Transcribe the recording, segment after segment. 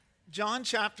John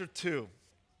chapter 2.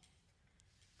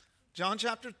 John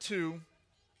chapter 2.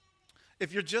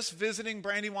 If you're just visiting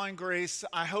Brandywine Grace,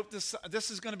 I hope this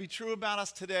is going to be true about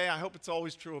us today. I hope it's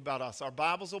always true about us. Our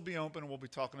Bibles will be open and we'll be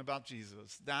talking about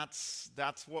Jesus. That's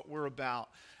what we're about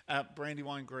at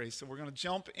Brandywine Grace. So we're going to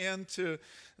jump into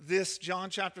this John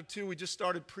chapter 2. We just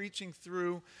started preaching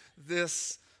through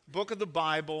this book of the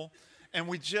Bible. And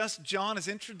John has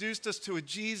introduced us to a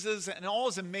Jesus and all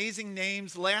his amazing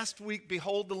names. Last week,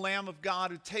 behold the Lamb of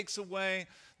God who takes away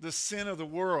the sin of the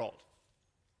world.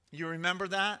 You remember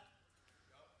that?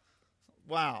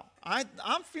 Wow.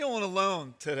 I'm feeling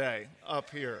alone today up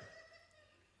here.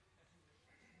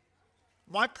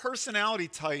 My personality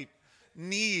type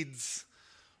needs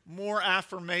more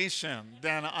affirmation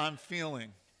than I'm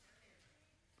feeling.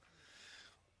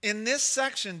 In this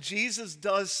section, Jesus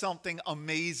does something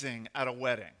amazing at a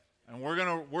wedding, and we're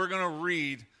gonna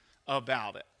read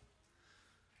about it.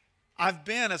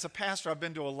 As a pastor, I've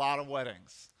been to a lot of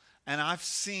weddings, and I've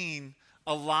seen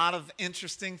a lot of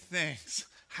interesting things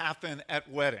happen at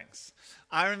weddings.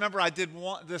 I remember I did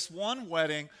this one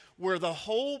wedding where the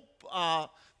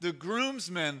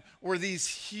groomsmen were these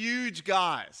huge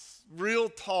guys, real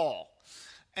tall,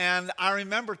 and I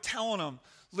remember telling them,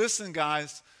 "Listen,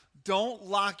 guys, don't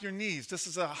lock your knees. This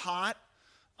is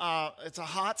it's a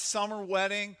hot summer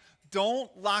wedding.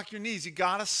 Don't lock your knees. You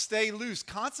got to stay loose.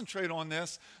 Concentrate on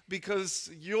this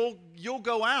because you'll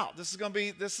go out. This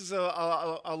is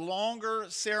a longer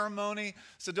ceremony,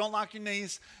 so don't lock your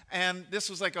knees." And this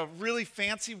was like a really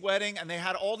fancy wedding, and they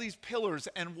had all these pillars.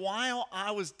 And while I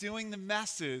was doing the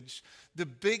message, the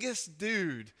biggest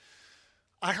dude,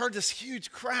 I heard this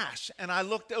huge crash, and I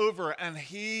looked over, and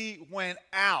he went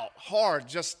out hard,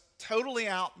 just totally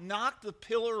out, knocked the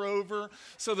pillar over.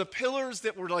 So the pillars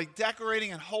that were like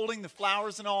decorating and holding the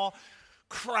flowers and all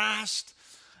crashed,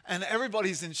 and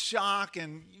everybody's in shock.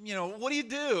 And, what do you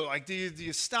do? Like, do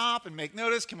you stop and make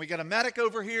notice? Can we get a medic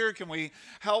over here? Can we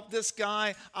help this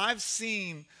guy? I've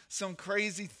seen some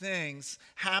crazy things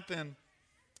happen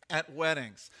at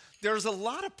weddings. There's a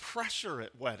lot of pressure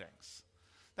at weddings.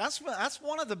 That's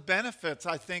one of the benefits,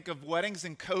 I think, of weddings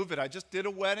in COVID. I just did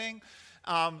a wedding,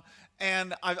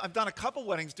 and I've done a couple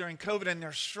weddings during COVID, and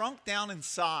they're shrunk down in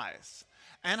size.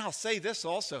 And I'll say this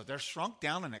also, they're shrunk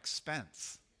down in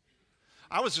expense.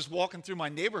 I was just walking through my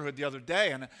neighborhood the other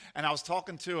day, and I was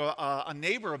talking to a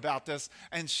neighbor about this,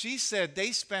 and she said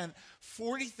they spent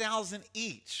 $40,000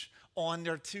 each on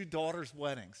their two daughters'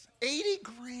 weddings.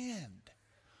 $80,000.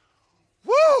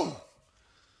 Woo!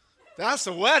 That's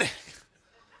a wedding.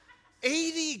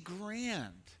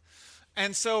 $80,000.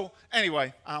 And so,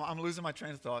 anyway, I'm losing my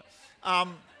train of thought.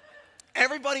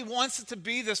 Everybody wants it to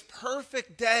be this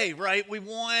perfect day, right? We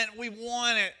want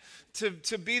it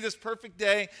to be this perfect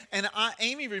day. And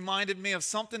Amy reminded me of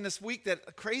something this week that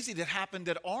happened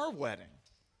at our wedding.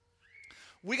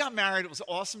 We got married. It was an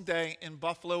awesome day in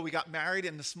Buffalo. We got married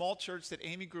in the small church that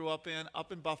Amy grew up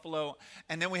in Buffalo.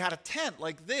 And then we had a tent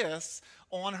like this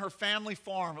on her family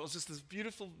farm. It was just this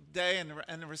beautiful day,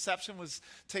 and the reception was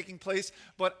taking place.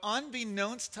 But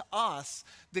unbeknownst to us,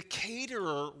 the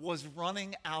caterer was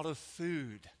running out of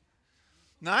food.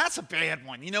 Now, that's a bad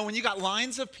one. When you got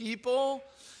lines of people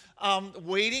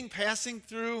passing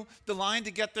through the line to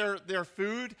get their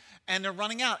food, and they're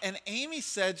running out. And Amy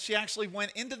said she actually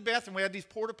went into the bathroom. We had these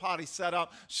porta potties set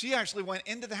up. She actually went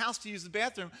into the house to use the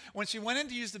bathroom. When she went in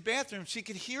to use the bathroom, she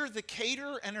could hear the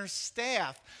caterer and her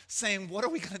staff saying, "What are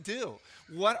we going to do?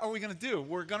 What are we going to do?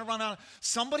 We're going to run out.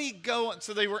 Somebody go."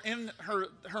 So they were in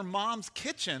her mom's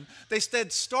kitchen. They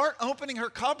said, "Start opening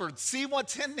her cupboard, see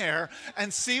what's in there,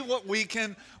 and see what we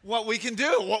can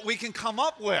do, what we can come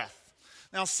up with."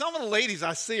 Now, some of the ladies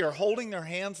I see are holding their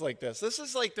hands like this. This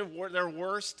is like their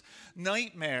worst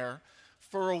nightmare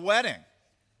for a wedding.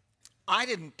 I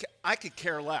could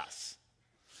care less.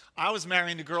 I was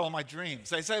marrying the girl of my dreams.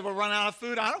 They say we'll run out of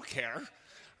food. I don't care.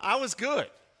 I was good.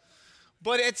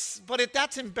 But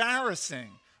that's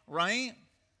embarrassing, right?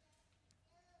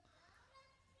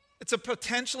 It's a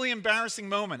potentially embarrassing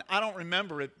moment. I don't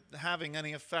remember it having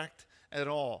any effect at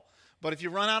all. But if you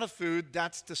run out of food,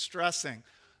 that's distressing.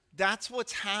 That's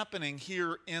what's happening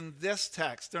here in this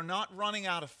text. They're not running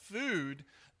out of food,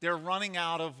 they're running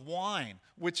out of wine,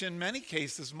 which in many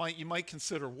cases you might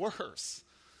consider worse.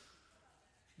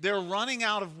 They're running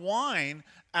out of wine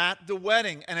at the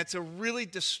wedding, and it's a really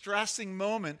distressing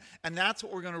moment, and that's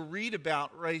what we're going to read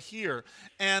about right here.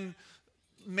 And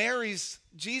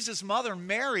Jesus' mother,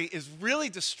 Mary, is really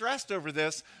distressed over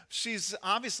this.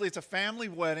 Obviously, it's a family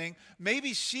wedding.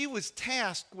 Maybe she was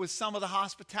tasked with some of the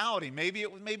hospitality.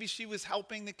 Maybe she was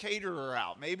helping the caterer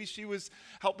out. Maybe she was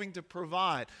helping to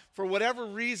provide. For whatever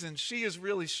reason, she is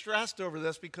really stressed over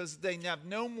this because they have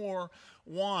no more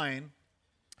wine.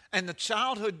 And the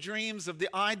childhood dreams of the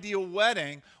ideal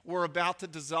wedding were about to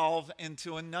dissolve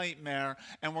into a nightmare.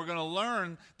 And we're going to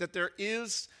learn that there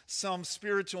is some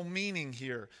spiritual meaning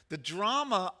here. The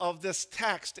drama of this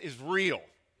text is real.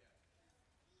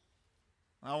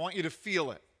 I want you to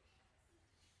feel it.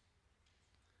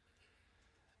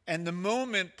 And the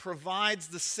moment provides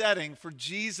the setting for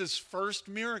Jesus' first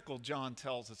miracle, John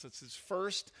tells us. It's his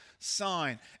first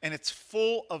sign, and it's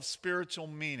full of spiritual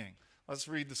meaning. Let's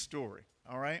read the story.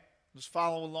 All right? Just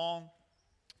follow along.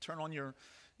 Turn on your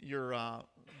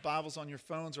Bibles on your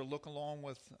phones or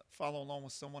follow along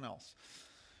with someone else.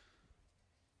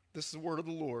 This is the word of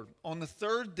the Lord. On the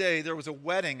third day, there was a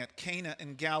wedding at Cana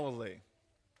in Galilee,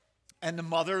 and the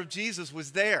mother of Jesus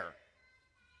was there.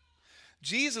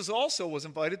 Jesus also was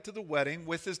invited to the wedding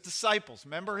with his disciples.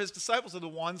 Remember, his disciples are the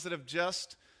ones that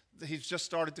he's just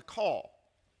started to call.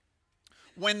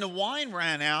 When the wine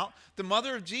ran out, the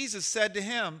mother of Jesus said to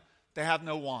him, "They have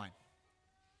no wine."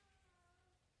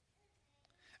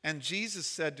 And Jesus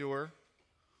said to her,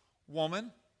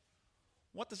 "Woman,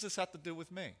 what does this have to do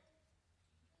with me?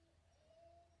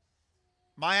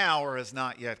 My hour has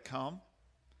not yet come."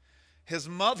 His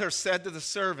mother said to the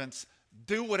servants,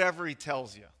 "Do whatever he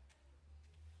tells you."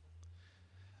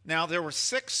 Now there were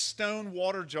 6 stone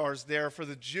water jars there for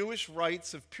the Jewish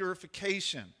rites of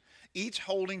purification, each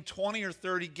holding 20 or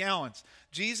 30 gallons.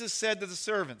 Jesus said to the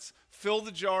servants, "Fill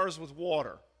the jars with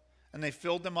water." And they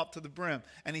filled them up to the brim.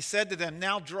 And he said to them,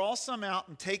 "Now draw some out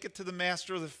and take it to the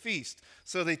master of the feast."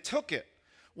 So they took it.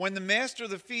 When the master of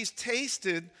the feast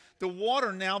tasted the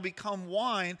water now become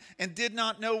wine and did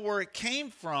not know where it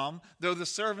came from, though the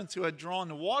servants who had drawn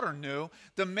the water knew,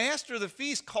 the master of the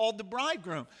feast called the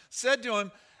bridegroom, said to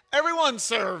him, "Everyone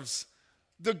serves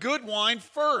the good wine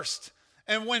first,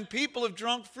 and when people have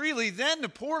drunk freely, then the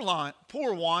poor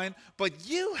wine, but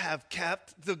you have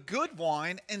kept the good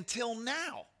wine until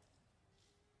now."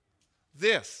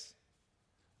 This,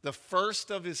 the first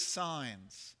of his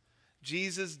signs,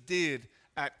 Jesus did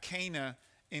at Cana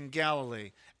in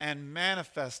Galilee and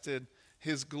manifested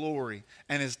his glory,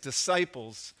 and his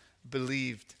disciples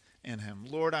believed in him.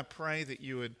 Lord, I pray that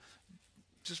you would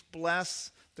just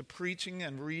bless the preaching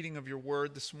and reading of your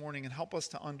word this morning and help us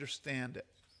to understand it.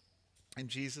 In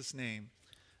Jesus' name,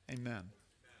 amen.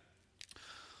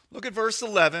 Look at verse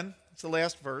 11. It's the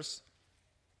last verse.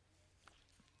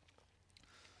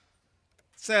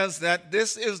 It says that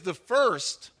this is the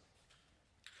first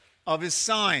of his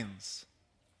signs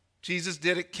Jesus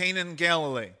did at Cana in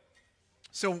Galilee.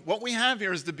 So what we have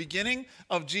here is the beginning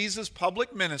of Jesus'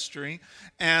 public ministry,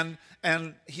 and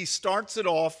he starts it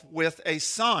off with a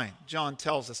sign, John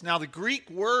tells us. Now, the Greek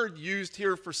word used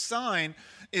here for sign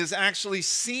is actually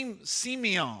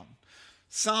semeion,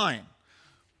 sign.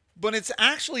 But it's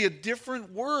actually a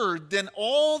different word than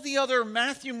all the other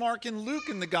Matthew, Mark, and Luke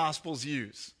in the Gospels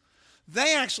use.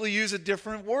 They actually use a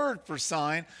different word for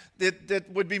sign that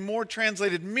would be more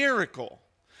translated miracle.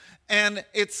 And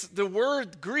it's the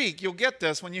word Greek, you'll get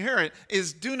this when you hear it,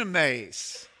 is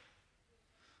dunamis,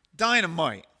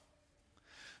 dynamite.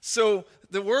 So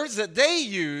the words that they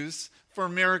use for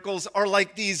miracles are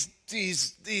like these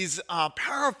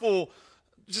powerful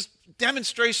just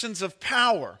demonstrations of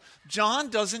power. John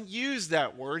doesn't use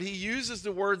that word. He uses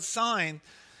the word sign,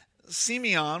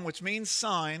 semeion, which means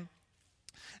sign,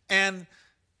 and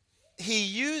he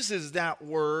uses that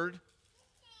word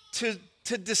to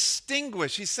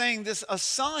distinguish. He's saying a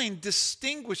sign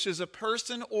distinguishes a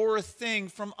person or a thing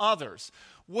from others.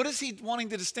 What is he wanting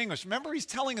to distinguish? Remember, he's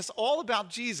telling us all about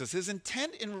Jesus. His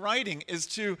intent in writing is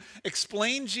to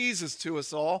explain Jesus to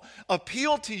us all,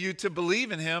 appeal to you to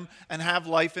believe in him, and have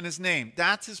life in his name.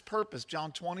 That's his purpose,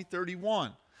 John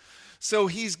 20:31. So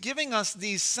he's giving us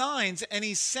these signs, and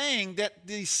he's saying that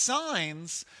these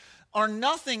signs are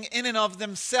nothing in and of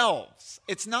themselves.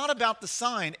 It's not about the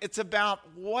sign. It's about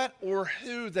what or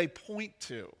who they point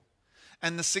to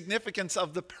and the significance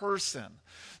of the person.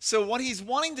 So what he's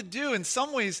wanting to do in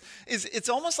some ways is it's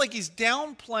almost like he's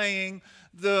downplaying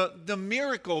the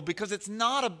miracle, because it's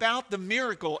not about the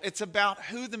miracle. It's about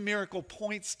who the miracle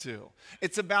points to.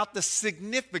 It's about the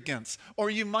significance. Or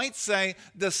you might say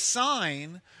the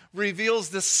sign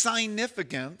reveals the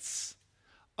significance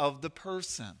of the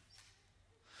person.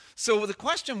 So the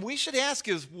question we should ask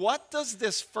is, what does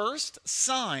this first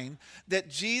sign that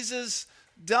Jesus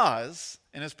does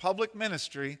in his public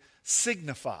ministry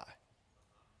signify?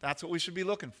 That's what we should be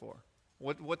looking for.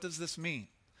 What does this mean?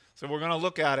 So we're going to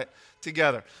look at it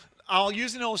together. I'll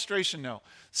use an illustration now.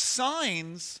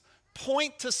 Signs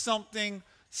point to something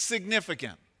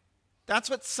significant. That's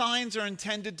what signs are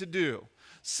intended to do.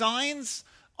 Signs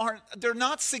they're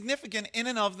not significant in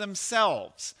and of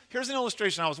themselves. Here's an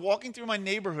illustration. I was walking through my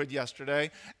neighborhood yesterday,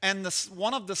 and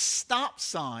one of the stop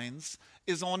signs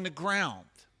is on the ground.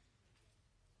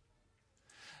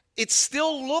 It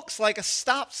still looks like a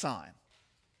stop sign.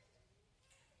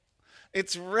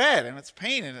 It's red and it's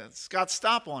painted and it's got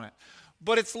stop on it.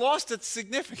 But it's lost its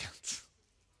significance,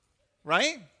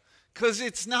 right? Because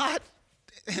it's not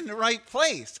in the right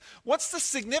place. What's the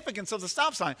significance of the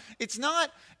stop sign? It's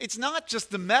not just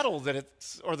the metal that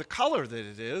it's or the color that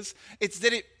it is. It's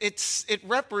that it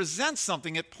represents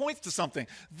something. It points to something.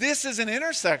 This is an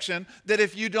intersection that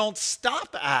if you don't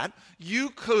stop at, you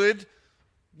could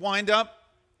wind up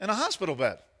in a hospital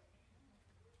bed.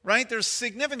 Right? There's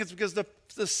significance because the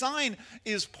sign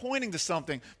is pointing to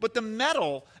something. But the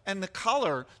metal and the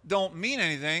color don't mean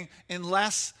anything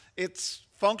unless it's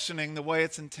functioning the way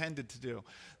it's intended to do.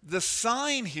 The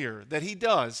sign here that he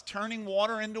does, turning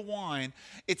water into wine,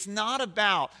 it's not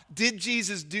about did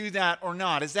Jesus do that or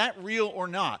not? Is that real or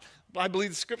not? I believe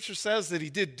the scripture says that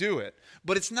he did do it.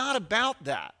 But it's not about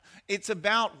that. It's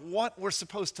about what we're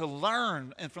supposed to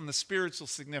learn and from the spiritual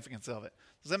significance of it.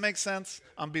 Does that make sense?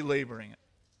 I'm belaboring it.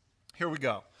 Here we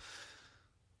go.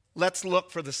 Let's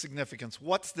look for the significance.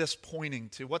 What's this pointing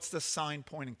to? What's the sign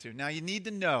pointing to? Now you need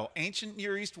to know, ancient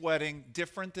Near East wedding,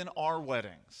 different than our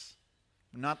weddings.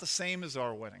 Not the same as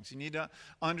our weddings. You need to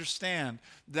understand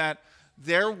that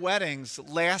their weddings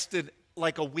lasted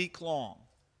like a week long.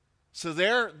 So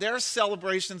their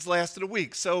celebrations lasted a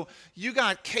week. So you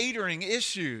got catering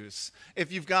issues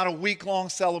if you've got a week-long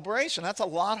celebration. That's a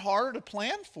lot harder to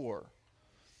plan for.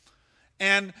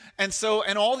 And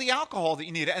all the alcohol that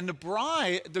you need. And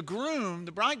the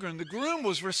groom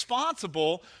was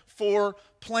responsible for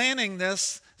planning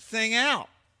this thing out.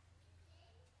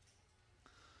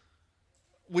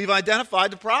 We've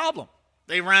identified the problem.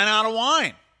 They ran out of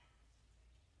wine.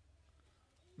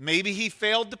 Maybe he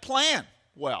failed to plan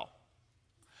well.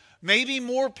 Maybe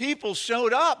more people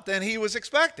showed up than he was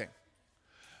expecting.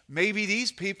 Maybe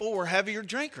these people were heavier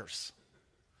drinkers.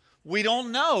 We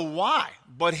don't know why,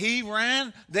 but they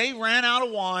ran out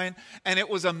of wine, and it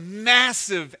was a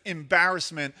massive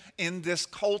embarrassment in this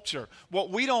culture. What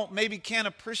we can't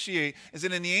appreciate is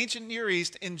that in the ancient Near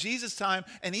East, in Jesus' time,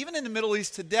 and even in the Middle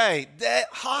East today, that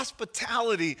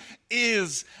hospitality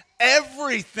is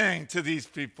everything to these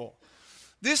people.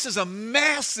 This is a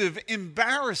massive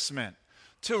embarrassment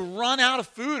to run out of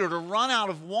food or to run out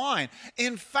of wine.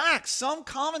 In fact, some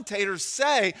commentators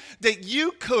say that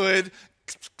you could,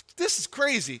 this is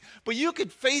crazy, but you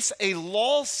could face a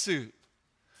lawsuit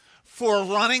for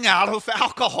running out of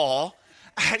alcohol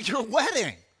at your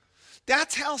wedding.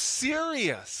 That's how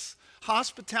serious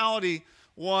hospitality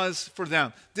was for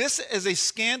them. This is a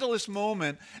scandalous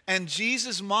moment, and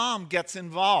Jesus' mom gets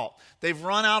involved. They've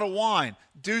run out of wine.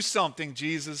 Do something,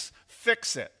 Jesus.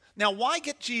 Fix it. Now, why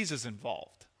get Jesus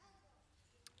involved?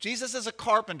 Jesus is a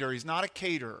carpenter. He's not a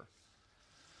caterer.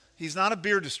 He's not a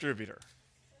beer distributor.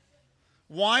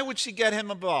 Why would she get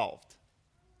him involved?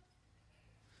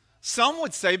 Some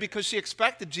would say because she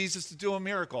expected Jesus to do a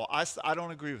miracle. I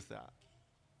don't agree with that.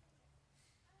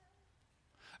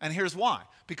 And here's why.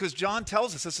 Because John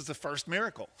tells us this is the first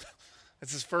miracle.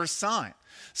 It's his first sign.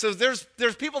 So there's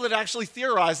people that actually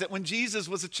theorize that when Jesus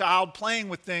was a child playing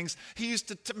with things, he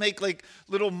used to make like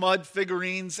little mud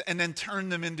figurines and then turn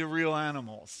them into real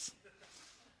animals.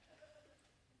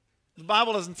 The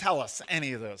Bible doesn't tell us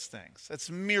any of those things.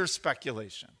 It's mere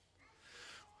speculation.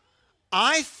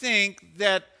 I think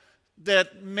that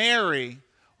Mary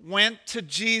went to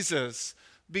Jesus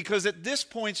because at this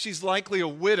point she's likely a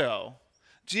widow.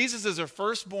 Jesus is her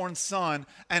firstborn son,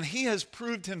 and he has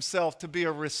proved himself to be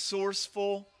a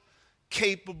resourceful,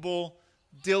 capable,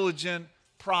 diligent,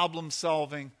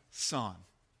 problem-solving son.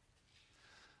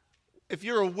 If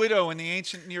you're a widow in the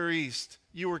ancient Near East,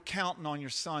 you were counting on your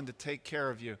son to take care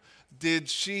of you.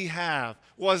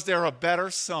 Was there a better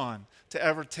son to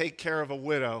ever take care of a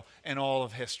widow in all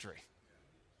of history?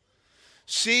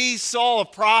 She saw a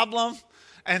problem,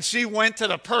 and she went to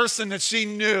the person that she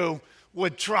knew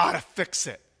would try to fix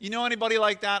it. You know anybody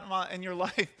like that in your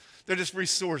life? They're just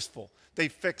resourceful. They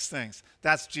fix things.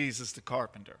 That's Jesus the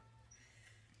carpenter.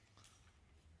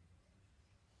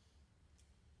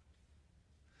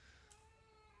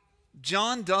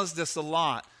 John does this a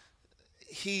lot.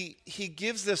 He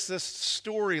gives this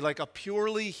story like a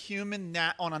purely human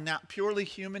purely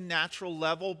human natural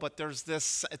level, but there's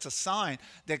this. It's a sign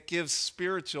that gives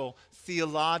spiritual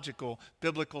theological,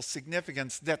 biblical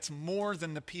significance that's more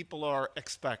than the people are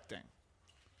expecting.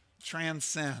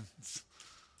 Transcends.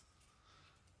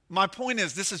 My point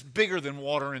is, this is bigger than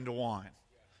water into wine.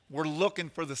 We're looking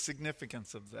for the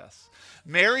significance of this.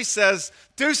 Mary says,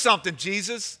 do something,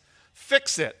 Jesus.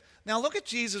 Fix it. Now look at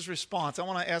Jesus' response. I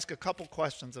want to ask a couple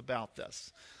questions about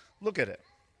this. Look at it.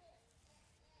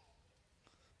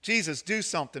 Jesus, do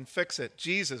something, fix it.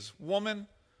 Jesus, woman,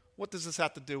 what does this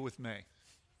have to do with me?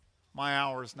 My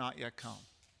hour has not yet come.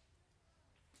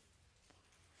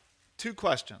 2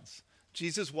 questions.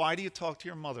 Jesus, why do you talk to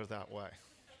your mother that way?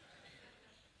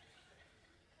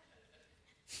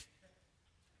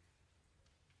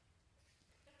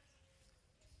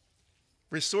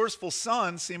 Resourceful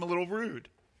sons seem a little rude.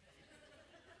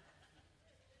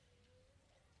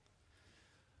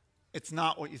 It's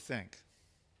not what you think.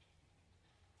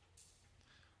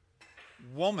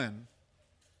 Woman,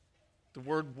 the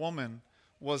word woman,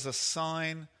 was a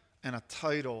sign and a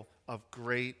title of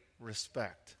great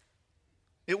respect.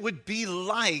 It would be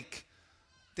like,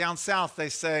 down south they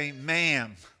say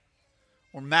ma'am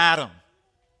or madam.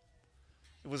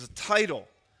 It was a title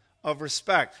of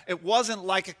respect. It wasn't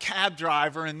like a cab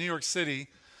driver in New York City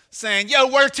saying, yo,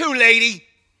 where to, lady?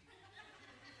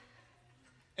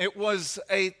 It was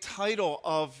a title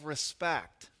of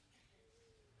respect.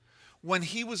 When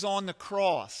he was on the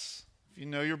cross, if you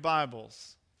know your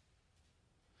Bibles,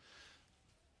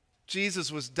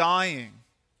 Jesus was dying,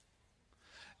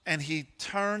 and he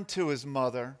turned to his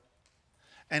mother,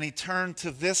 and he turned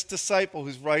to this disciple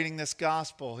who's writing this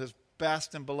gospel, his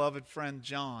best and beloved friend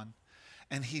John,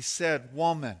 and he said,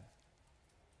 woman,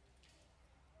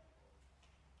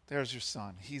 there's your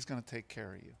son. He's going to take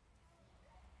care of you.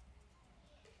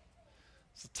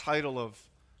 It's a title of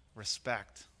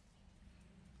respect.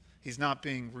 He's not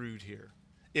being rude here.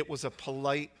 It was a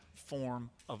polite form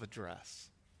of address.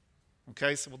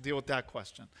 Okay, so we'll deal with that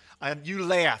question. You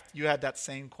laughed. You had that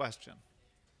same question.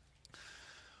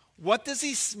 What does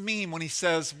he mean when he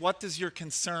says, what does your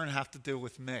concern have to do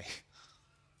with me?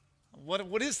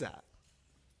 What is that?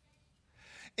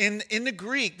 In the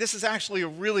Greek, this is actually a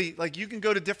really, like, you can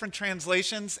go to different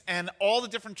translations, and all the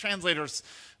different translators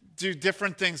do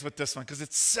different things with this one because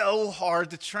it's so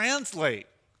hard to translate.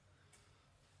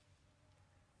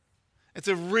 It's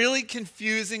a really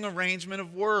confusing arrangement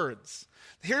of words.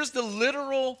 Here's the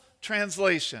literal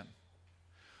translation.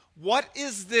 What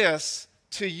is this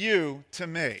to you, to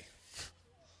me?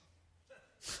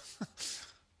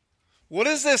 What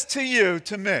is this to you,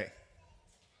 to me?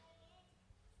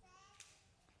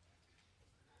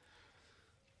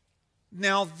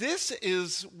 Now, this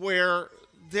is where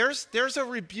there's a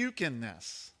rebuke in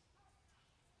this.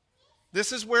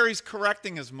 This is where he's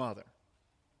correcting his mother.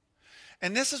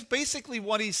 And this is basically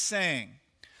what he's saying.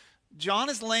 John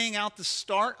is laying out the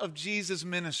start of Jesus'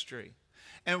 ministry.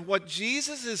 And what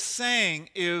Jesus is saying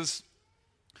is,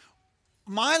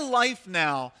 my life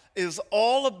now is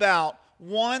all about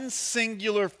one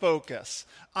singular focus.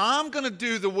 I'm going to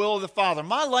do the will of the Father.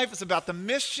 My life is about the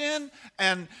mission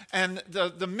and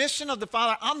the mission of the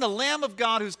Father. I'm the Lamb of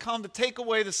God who's come to take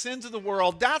away the sins of the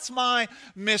world. That's my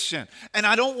mission. And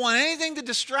I don't want anything to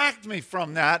distract me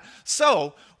from that.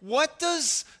 So, what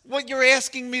does what you're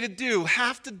asking me to do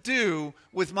have to do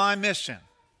with my mission?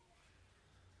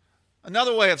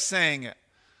 Another way of saying it,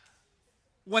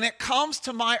 when it comes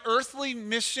to my earthly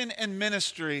mission and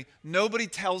ministry, nobody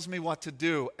tells me what to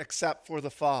do except for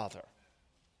the Father.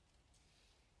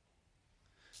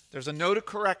 There's a note of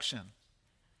correction.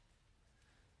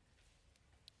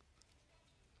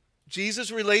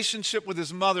 Jesus' relationship with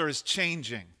his mother is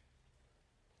changing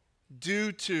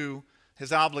due to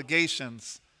his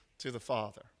obligations to the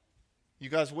Father. You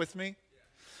guys with me?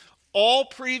 All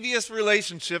previous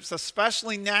relationships,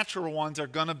 especially natural ones, are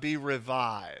going to be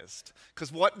revised.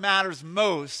 Because what matters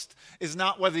most is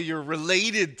not whether you're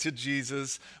related to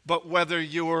Jesus, but whether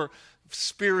you're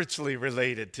spiritually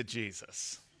related to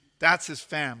Jesus. That's his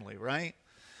family, right?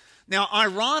 Now,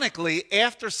 ironically,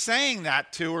 after saying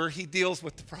that to her, he deals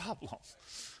with the problem.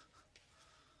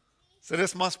 So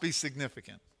this must be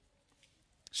significant.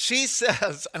 She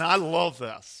says, and I love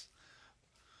this,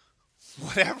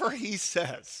 whatever he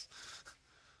says,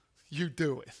 you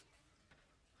do it.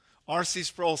 R.C.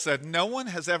 Sproul said, no one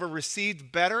has ever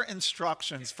received better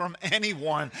instructions from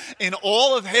anyone in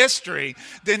all of history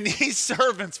than these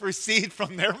servants received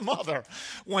from their mother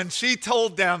when she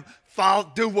told them,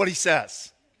 do what he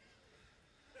says.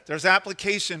 There's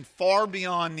application far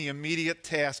beyond the immediate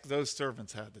task those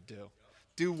servants had to do.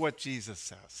 Do what Jesus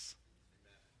says.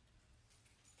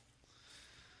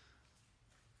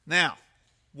 Now,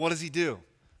 what does he do?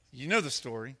 You know the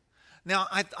story. Now,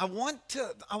 I want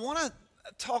to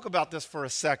talk about this for a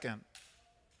second.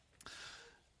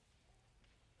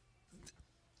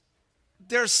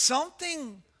 There's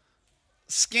something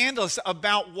scandalous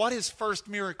about what his first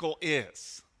miracle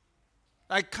is.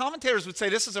 Like, commentators would say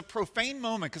this is a profane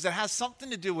moment because it has something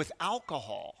to do with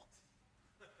alcohol.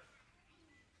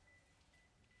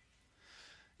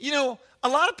 You know, a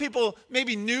lot of people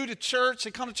maybe new to church,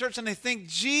 they come to church and they think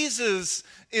Jesus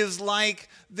is like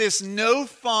this no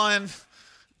fun,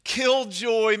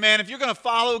 killjoy man. If you're going to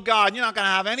follow God, you're not going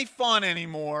to have any fun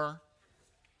anymore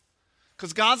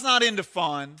because God's not into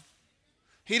fun.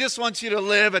 He just wants you to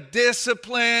live a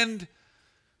disciplined,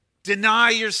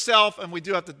 deny yourself, and we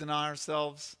do have to deny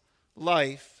ourselves,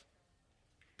 life.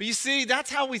 But you see,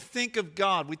 that's how we think of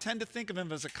God. We tend to think of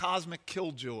him as a cosmic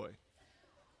killjoy.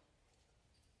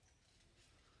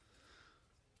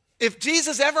 If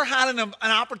Jesus ever had an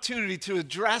opportunity to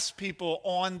address people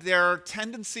on their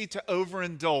tendency to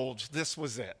overindulge, this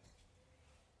was it.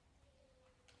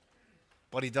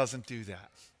 But he doesn't do that.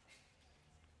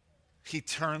 He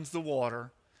turns the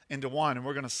water into wine, and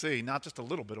we're going to see not just a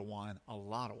little bit of wine, a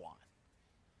lot of wine.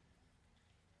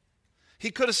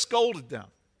 He could have scolded them.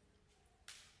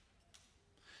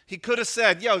 He could have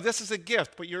said, yo, this is a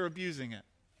gift, but you're abusing it.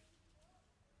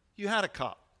 You had a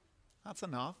cup. That's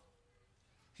enough.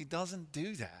 He doesn't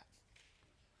do that.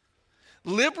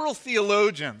 Liberal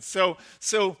theologians,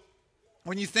 so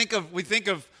when we think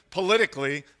of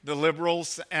politically the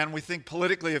liberals, and we think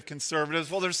politically of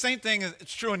conservatives, well, there's the same thing,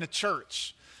 it's true in the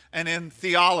church and in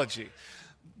theology.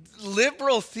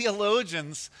 Liberal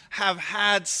theologians have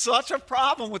had such a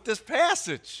problem with this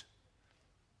passage.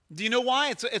 Do you know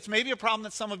why? It's maybe a problem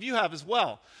that some of you have as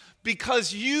well.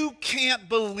 Because you can't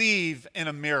believe in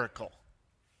a miracle.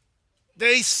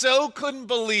 They so couldn't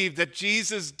believe that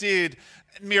Jesus did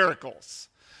miracles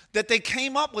that they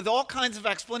came up with all kinds of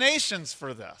explanations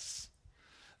for this.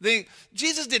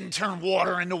 Jesus didn't turn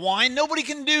water into wine. Nobody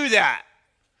can do that.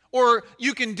 Or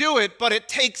you can do it, but it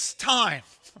takes time.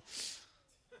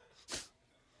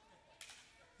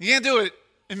 You can't do it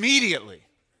immediately.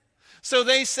 So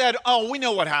they said, oh, we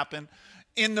know what happened.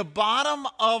 In the bottom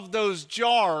of those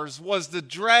jars was the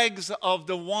dregs of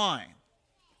the wine.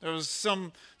 There was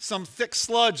some thick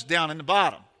sludge down in the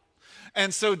bottom.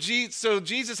 And so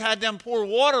Jesus had them pour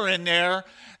water in there,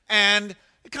 and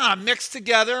it kind of mixed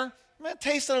together. It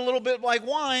tasted a little bit like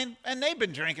wine, and they've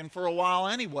been drinking for a while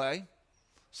anyway.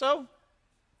 So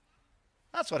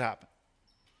that's what happened.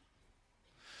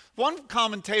 One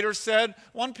preacher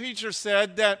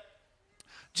said that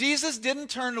Jesus didn't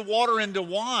turn the water into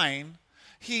wine,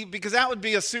 because that would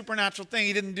be a supernatural thing.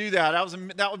 He didn't do that.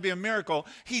 That would be a miracle.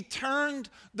 He turned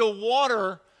the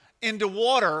water into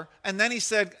water, and then he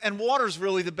said, and water's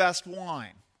really the best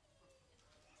wine.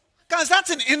 Guys,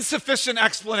 that's an insufficient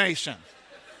explanation.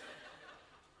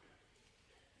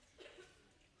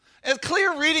 A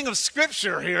clear reading of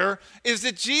Scripture here is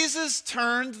that Jesus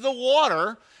turned the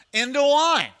water into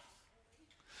wine.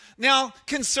 Now,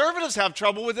 conservatives have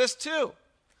trouble with this too.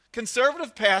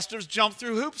 Conservative pastors jump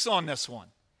through hoops on this one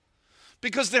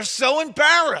because they're so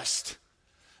embarrassed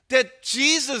that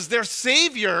Jesus, their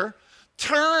Savior,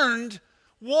 turned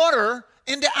water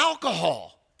into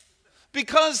alcohol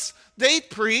because they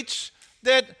preach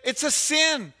that it's a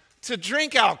sin to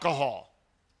drink alcohol.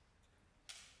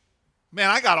 Man,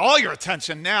 I got all your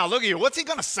attention now. Look at you. What's he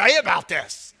going to say about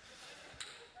this?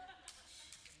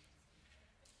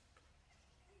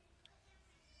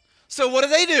 So what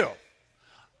do?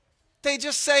 They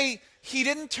just say he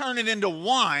didn't turn it into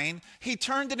wine. He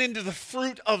turned it into the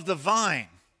fruit of the vine,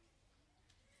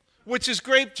 which is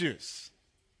grape juice.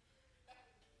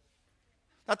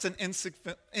 That's an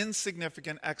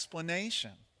insignificant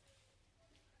explanation.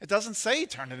 It doesn't say he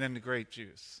turned it into grape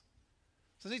juice.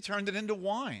 It says he turned it into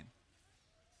wine.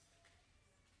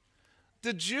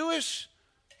 The Jews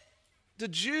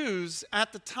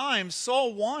at the time saw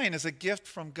wine as a gift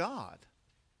from God.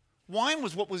 Wine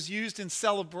was what was used in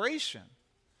celebration.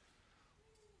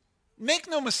 Make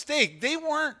no mistake, they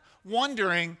weren't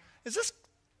wondering, is this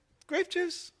grape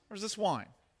juice or is this wine?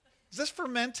 Is this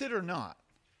fermented or not?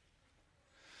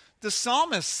 The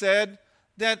psalmist said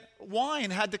that wine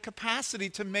had the capacity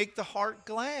to make the heart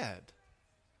glad.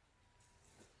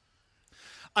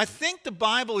 I think the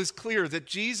Bible is clear that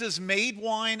Jesus made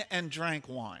wine and drank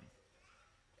wine.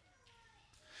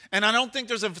 And I don't think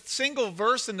there's a single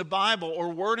verse in the Bible or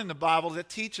word in the Bible that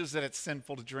teaches that it's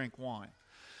sinful to drink wine.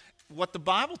 What the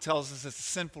Bible tells us is it's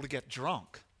sinful to get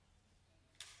drunk.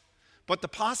 But the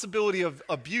possibility of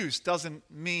abuse doesn't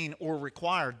mean or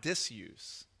require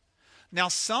disuse. Now,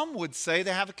 some would say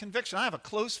they have a conviction. I have a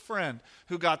close friend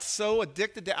who got so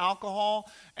addicted to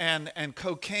alcohol and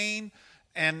cocaine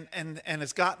and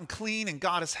has gotten clean, and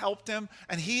God has helped him.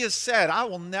 And he has said, I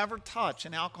will never touch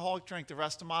an alcoholic drink the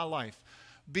rest of my life,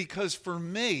 because for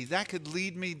me, that could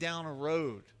lead me down a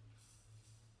road.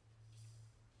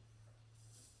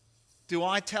 Do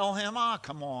I tell him,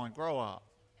 come on, grow up?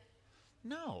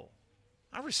 No.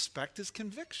 I respect his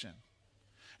conviction.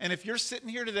 And if you're sitting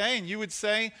here today and you would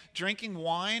say drinking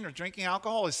wine or drinking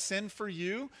alcohol is sin for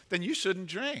you, then you shouldn't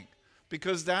drink,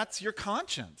 because that's your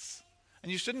conscience.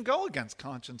 And you shouldn't go against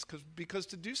conscience, because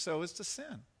to do so is to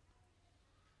sin.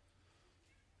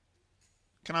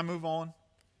 Can I move on?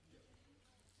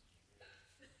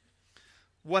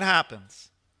 What happens?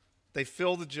 They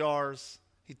fill the jars.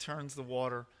 He turns the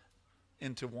water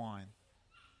into wine.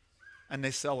 And they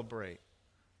celebrate.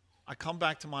 I come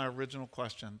back to my original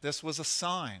question. This was a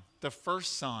sign, the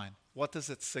first sign. What does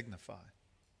it signify?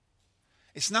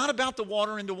 It's not about the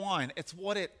water into wine. It's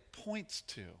what it points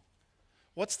to.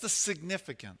 What's the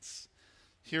significance?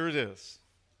 Here it is.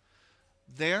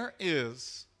 There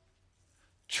is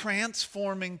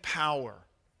transforming power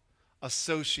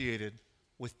associated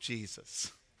with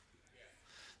Jesus.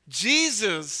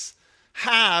 Jesus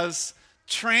has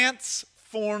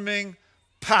transforming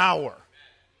power.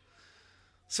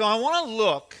 So I want to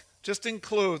look, just in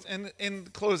closing,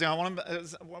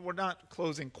 we're not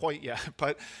closing quite yet,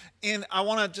 but I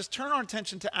want to just turn our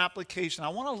attention to application. I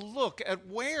want to look at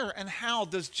where and how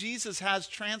does Jesus has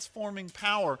transforming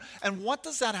power, and what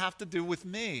does that have to do with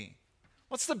me?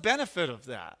 What's the benefit of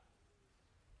that?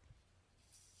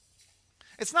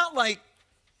 It's not like,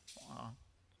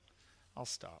 I'll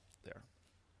stop there.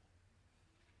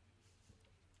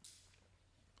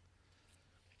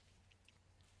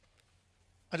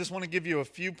 I just want to give you a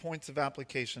few points of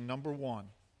application. Number one,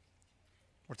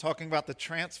 we're talking about the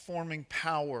transforming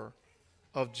power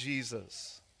of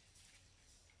Jesus.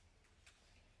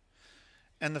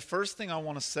 And the first thing I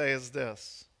want to say is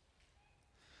this.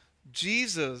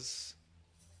 Jesus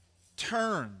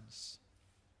turns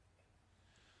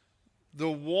the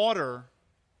water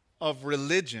of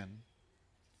religion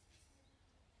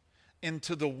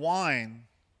into the wine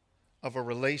of a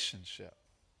relationship.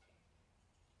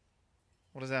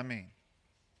 What does that mean?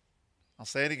 I'll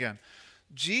say it again.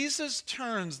 Jesus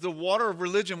turns the water of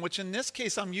religion, which in this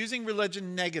case I'm using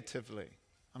religion negatively.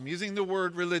 I'm using the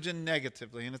word religion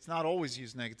negatively, and it's not always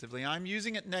used negatively. I'm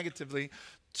using it negatively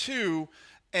to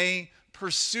a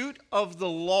pursuit of the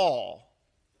law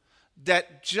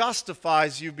that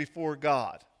justifies you before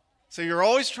God. So you're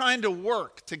always trying to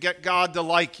work to get God to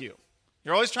like you.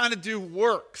 You're always trying to do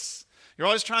works. You're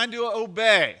always trying to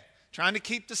obey, trying to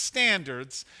keep the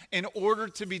standards in order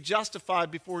to be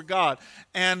justified before God.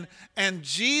 And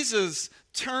Jesus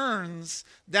turns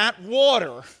that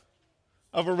water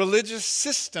of a religious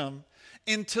system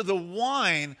into the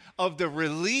wine of the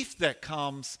relief that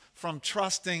comes from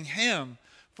trusting Him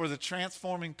for the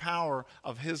transforming power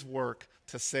of His work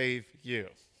to save you.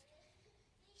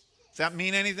 Does that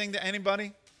mean anything to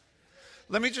anybody?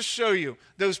 Let me just show you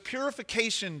those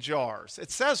purification jars.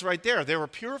 It says right there, they were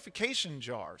purification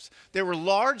jars. They were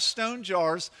large stone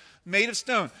jars made of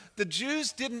stone. The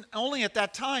Jews didn't only at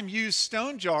that time use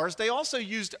stone jars, they also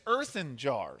used earthen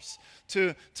jars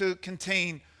to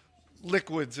contain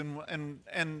liquids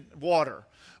and water.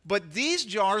 But these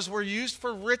jars were used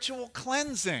for ritual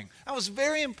cleansing. That was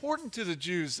very important to the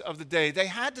Jews of the day. They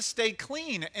had to stay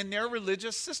clean in their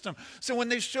religious system. So when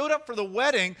they showed up for the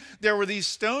wedding, there were these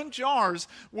stone jars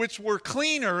which were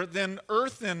cleaner than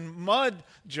earthen mud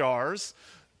jars.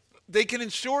 They can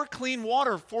ensure clean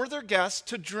water for their guests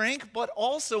to drink, but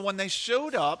also when they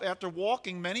showed up after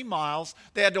walking many miles,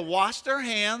 they had to wash their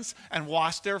hands and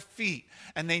wash their feet.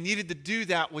 And they needed to do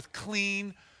that with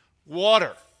clean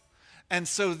water. And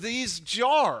so these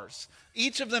jars,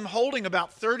 each of them holding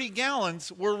about 30 gallons,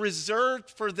 were reserved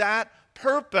for that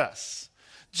purpose.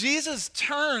 Jesus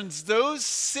turns those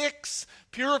 6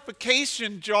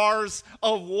 purification jars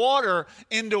of water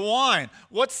into wine.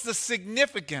 What's the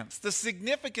significance? The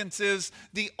significance is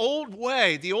the old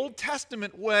way, the Old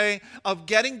Testament way of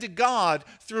getting to God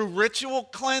through ritual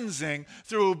cleansing,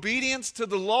 through obedience to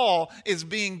the law, is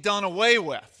being done away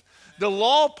with. The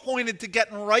law pointed to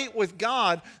getting right with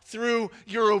God through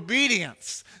your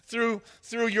obedience, through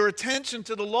your attention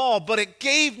to the law, but it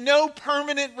gave no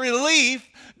permanent relief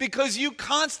because you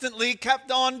constantly kept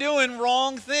on doing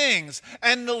wrong things.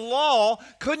 And the law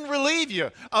couldn't relieve you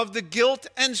of the guilt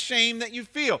and shame that you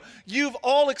feel. You've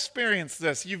all experienced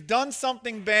this. You've done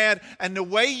something bad, and the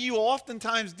way you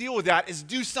oftentimes deal with that is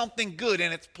do something good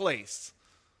in its place.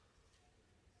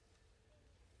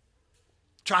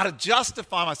 Try to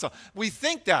justify myself. We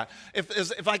think that.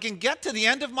 If I can get to the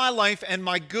end of my life and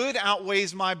my good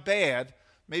outweighs my bad,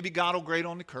 maybe God will grade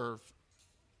on the curve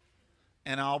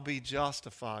and I'll be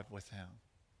justified with him.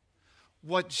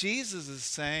 What Jesus is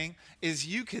saying is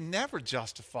you can never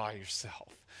justify yourself.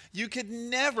 You could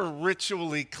never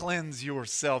ritually cleanse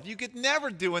yourself. You could never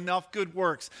do enough good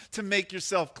works to make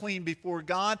yourself clean before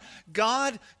God.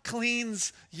 God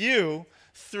cleans you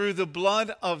through the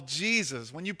blood of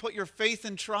Jesus. When you put your faith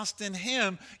and trust in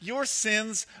him, your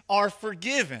sins are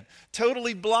forgiven,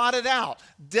 totally blotted out,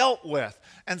 dealt with.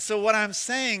 And so what I'm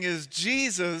saying is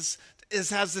Jesus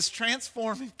has this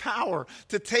transforming power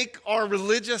to take our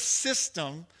religious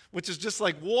system, which is just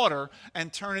like water,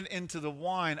 and turn it into the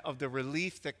wine of the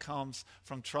relief that comes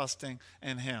from trusting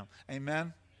in him.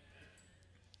 Amen?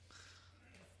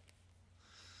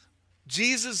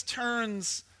 Jesus'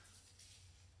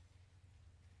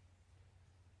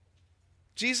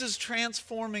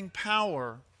 transforming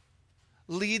power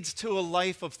leads to a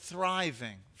life of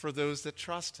thriving for those that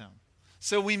trust him.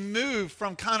 So we move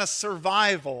from kind of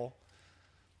survival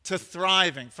to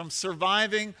thriving, from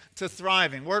surviving to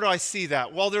thriving. Where do I see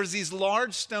that? Well, there's these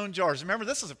large stone jars. Remember,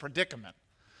 this is a predicament.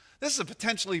 This is a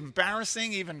potentially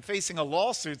embarrassing, even facing a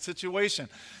lawsuit situation.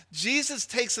 Jesus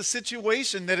takes a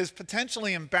situation that is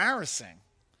potentially embarrassing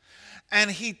and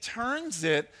he turns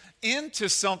it into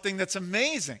something that's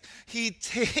amazing. He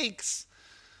takes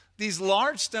these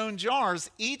large stone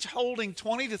jars, each holding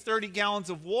 20 to 30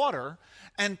 gallons of water,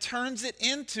 and turns it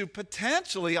into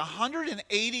potentially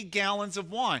 180 gallons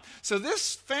of wine. So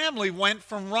this family went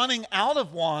from running out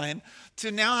of wine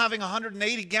to now having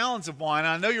 180 gallons of wine.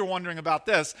 And I know you're wondering about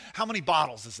this. How many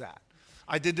bottles is that?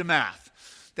 I did the math.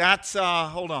 That's,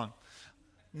 hold on.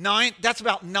 That's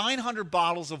about 900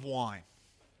 bottles of wine.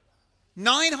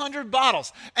 900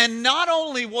 bottles. And not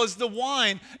only was the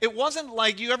wine, it wasn't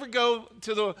like you ever go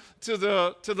to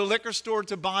the liquor store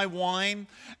to buy wine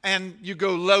and you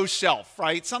go low shelf,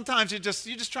 right? Sometimes you're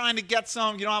just trying to get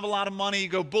some, you don't have a lot of money, you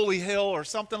go Bully Hill or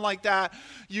something like that.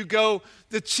 You go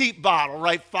the cheap bottle,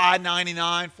 right?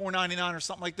 $5.99, $4.99 or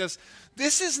something like this.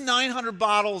 This is 900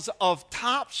 bottles of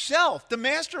top shelf. The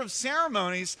master of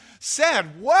ceremonies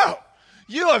said, "Whoa,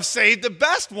 you have saved the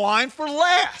best wine for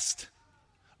last."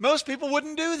 Most people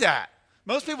wouldn't do that.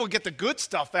 Most people get the good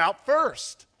stuff out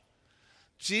first.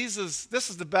 Jesus, this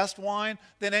is the best wine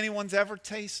that anyone's ever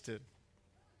tasted.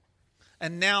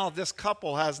 And now this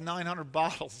couple has 900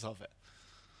 bottles of it.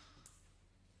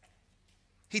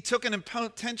 He took an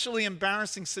potentially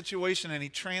embarrassing situation and he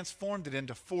transformed it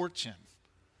into fortune.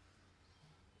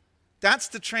 That's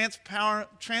the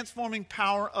transforming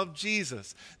power of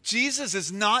Jesus. Jesus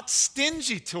is not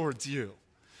stingy towards you.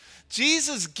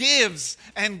 Jesus gives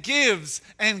and gives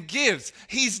and gives.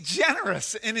 He's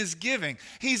generous in his giving.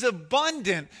 He's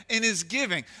abundant in his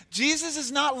giving. Jesus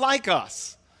is not like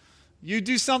us. You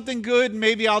do something good,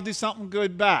 maybe I'll do something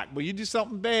good back. But you do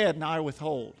something bad, and I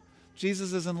withhold.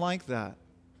 Jesus isn't like that.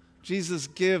 Jesus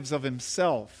gives of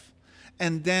himself.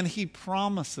 And then he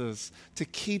promises to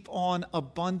keep on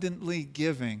abundantly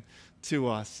giving to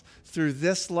us through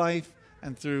this life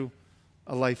and through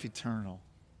a life eternal.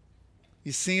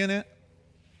 You seeing it?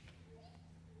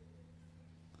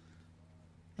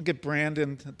 I'll get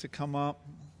Brandon to come up.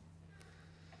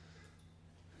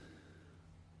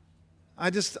 I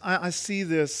see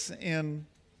this in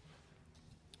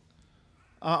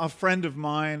a friend of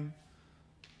mine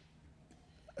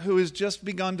who has just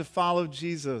begun to follow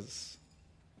Jesus.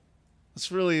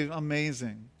 It's really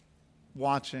amazing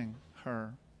watching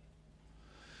her.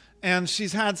 And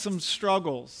she's had some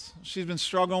struggles. She's been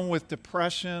struggling with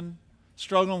depression,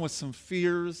 struggling with some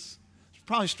fears. She's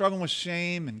probably struggling with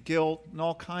shame and guilt and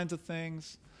all kinds of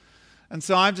things. And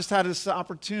so I've just had this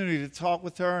opportunity to talk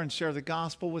with her and share the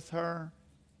gospel with her.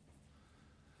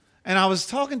 And I was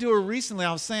talking to her recently.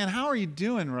 I was saying, how are you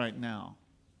doing right now?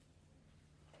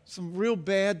 Some real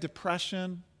bad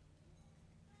depression.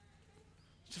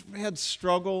 Just had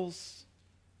struggles.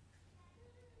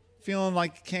 Feeling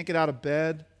like you can't get out of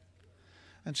bed.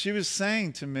 And she was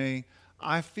saying to me,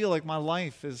 I feel like my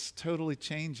life is totally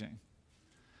changing.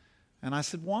 And I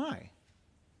said, why?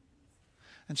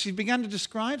 And she began to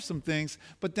describe some things,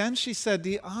 but then she said,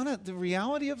 the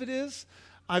reality of it is,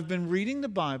 I've been reading the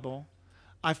Bible,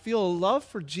 I feel a love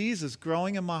for Jesus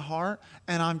growing in my heart,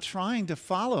 and I'm trying to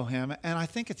follow him, and I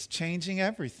think it's changing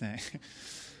everything.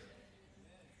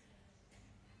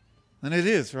 And it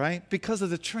is, right? Because of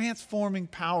the transforming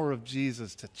power of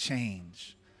Jesus to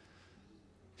change.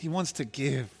 He wants to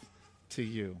give to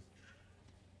you.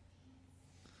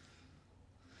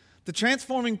 The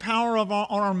transforming power of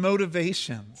our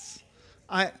motivations.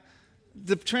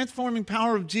 the transforming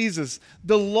power of Jesus,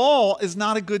 the law is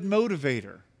not a good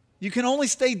motivator. You can only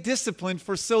stay disciplined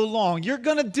for so long. You're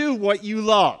going to do what you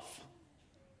love.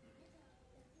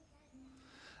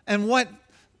 And what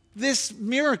this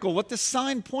miracle, what this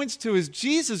sign points to is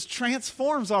Jesus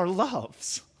transforms our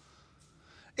loves.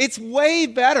 It's way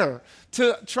better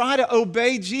to try to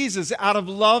obey Jesus out of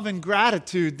love and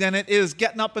gratitude than it is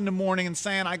getting up in the morning and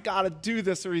saying, I got to do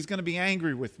this or he's going to be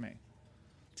angry with me.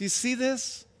 Do you see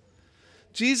this?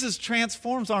 Jesus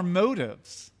transforms our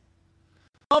motives.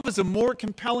 Love is a more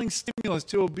compelling stimulus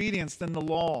to obedience than the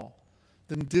law,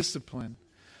 than discipline.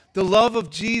 The love of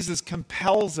Jesus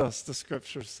compels us, the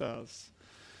scripture says.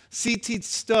 C.T.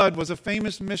 Studd was a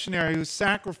famous missionary who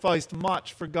sacrificed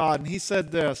much for God, and he said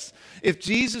this, if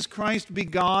Jesus Christ be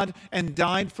God and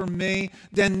died for me,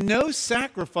 then no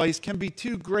sacrifice can be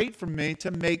too great for me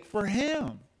to make for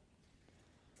him.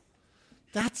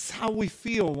 That's how we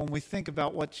feel when we think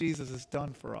about what Jesus has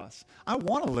done for us. I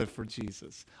want to live for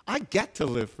Jesus. I get to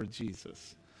live for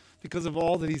Jesus because of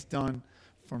all that he's done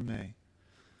for me.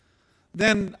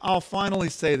 Then I'll finally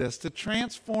say this, the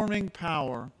transforming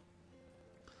power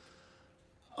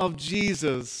of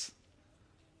Jesus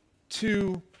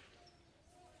to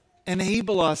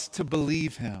enable us to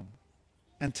believe him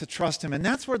and to trust him. And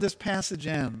that's where this passage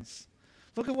ends.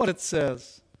 Look at what it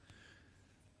says.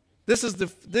 This is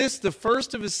the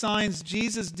first of his signs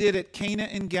Jesus did at Cana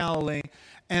in Galilee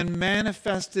and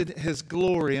manifested his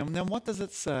glory. And then what does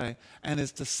it say? And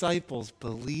his disciples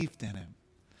believed in him.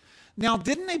 Now,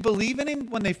 didn't they believe in him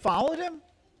when they followed him?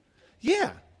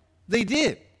 Yeah, they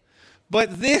did.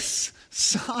 But this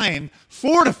sign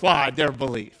fortified their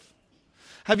belief.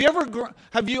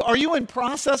 Are you in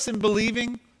process in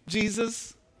believing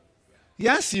Jesus?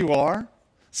 Yes, you are.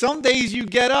 Some days you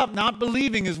get up not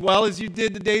believing as well as you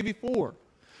did the day before.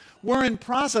 We're in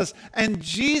process, and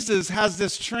Jesus has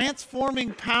this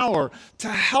transforming power to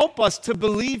help us to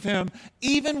believe him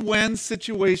even when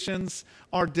situations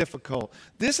are difficult.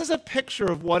 This is a picture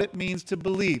of what it means to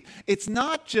believe.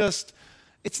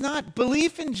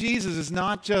 Belief in Jesus is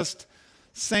not just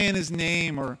saying his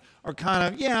name or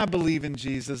kind of, yeah, I believe in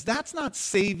Jesus. That's not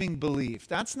saving belief.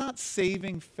 That's not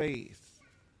saving faith.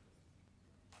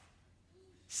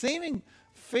 Saving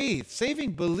faith,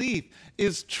 saving belief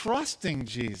is trusting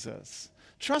Jesus,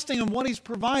 trusting in what he's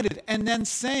provided, and then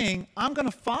saying, I'm going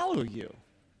to follow you.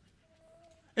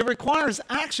 It requires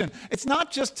action. It's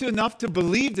not just enough to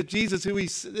believe that Jesus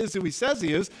is who he says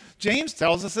he is. James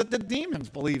tells us that the demons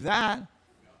believe that.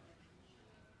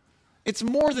 It's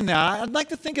more than that. I'd like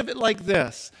to think of it like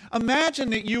this. Imagine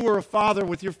that you were a father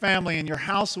with your family and your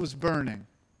house was burning,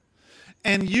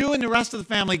 and you and the rest of the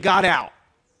family got out.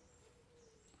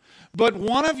 But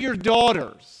one of your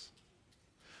daughters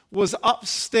was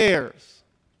upstairs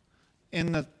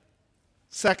in the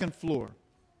second floor,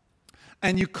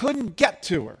 and you couldn't get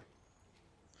to her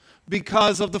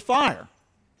because of the fire.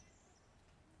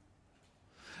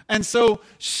 And so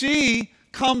she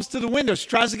comes to the window. She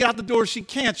tries to get out the door. She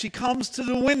can't. She comes to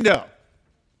the window.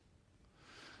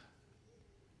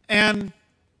 And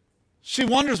she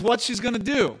wonders what she's going to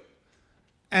do.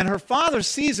 And her father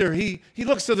sees her. He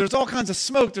looks, so there's all kinds of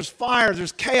smoke, there's fire,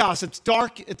 there's chaos, it's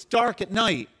dark at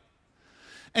night.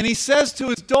 And he says to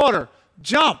his daughter,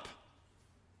 jump,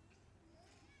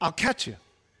 I'll catch you.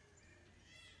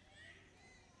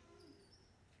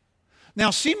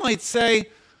 Now she might say,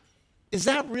 is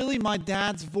that really my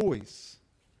dad's voice?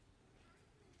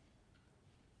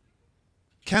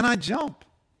 Can I jump?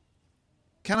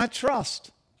 Can I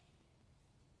trust?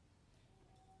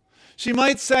 She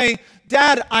might say,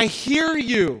 Dad, I hear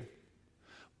you,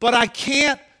 but I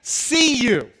can't see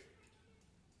you.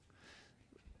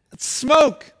 It's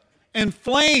smoke and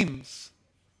flames.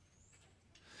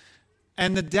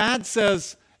 And the dad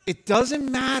says, it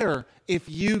doesn't matter if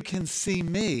you can see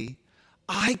me,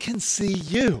 I can see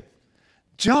you.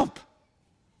 Jump,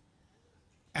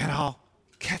 and I'll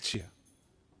catch you.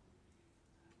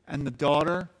 And the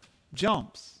daughter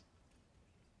jumps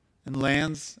and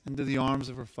lands into the arms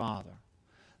of her father.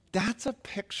 That's a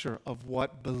picture of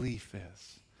what belief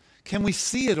is. Can we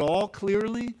see it all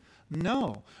clearly?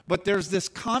 No. But there's this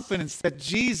confidence that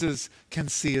Jesus can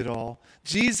see it all.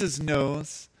 Jesus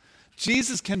knows.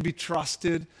 Jesus can be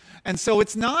trusted. And so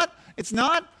it's not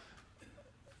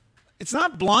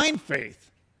blind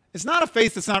faith. It's not a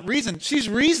faith that's not reason. She's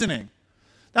reasoning.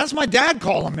 That's my dad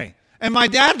calling me. And my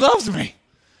dad loves me.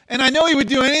 And I know he would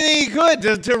do anything he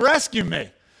could to rescue me.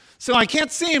 So I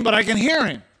can't see him, but I can hear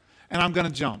him. And I'm going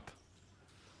to jump.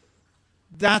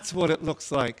 That's what it looks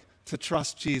like to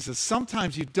trust Jesus.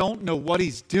 Sometimes you don't know what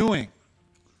he's doing.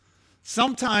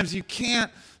 Sometimes you can't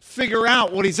figure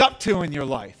out what he's up to in your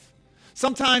life.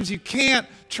 Sometimes you can't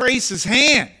trace his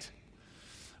hand,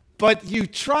 but you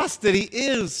trust that he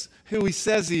is who he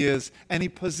says he is, and he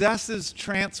possesses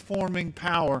transforming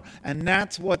power, and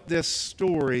that's what this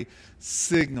story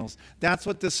signals. That's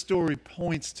what this story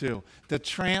points to, the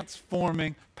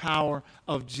transforming power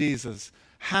of Jesus.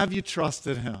 Have you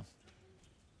trusted him?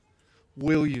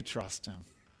 Will you trust him?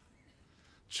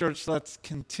 Church, let's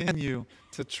continue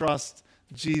to trust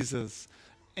Jesus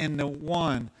in the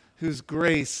one whose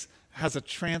grace has a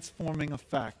transforming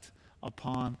effect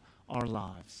upon our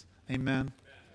lives. Amen.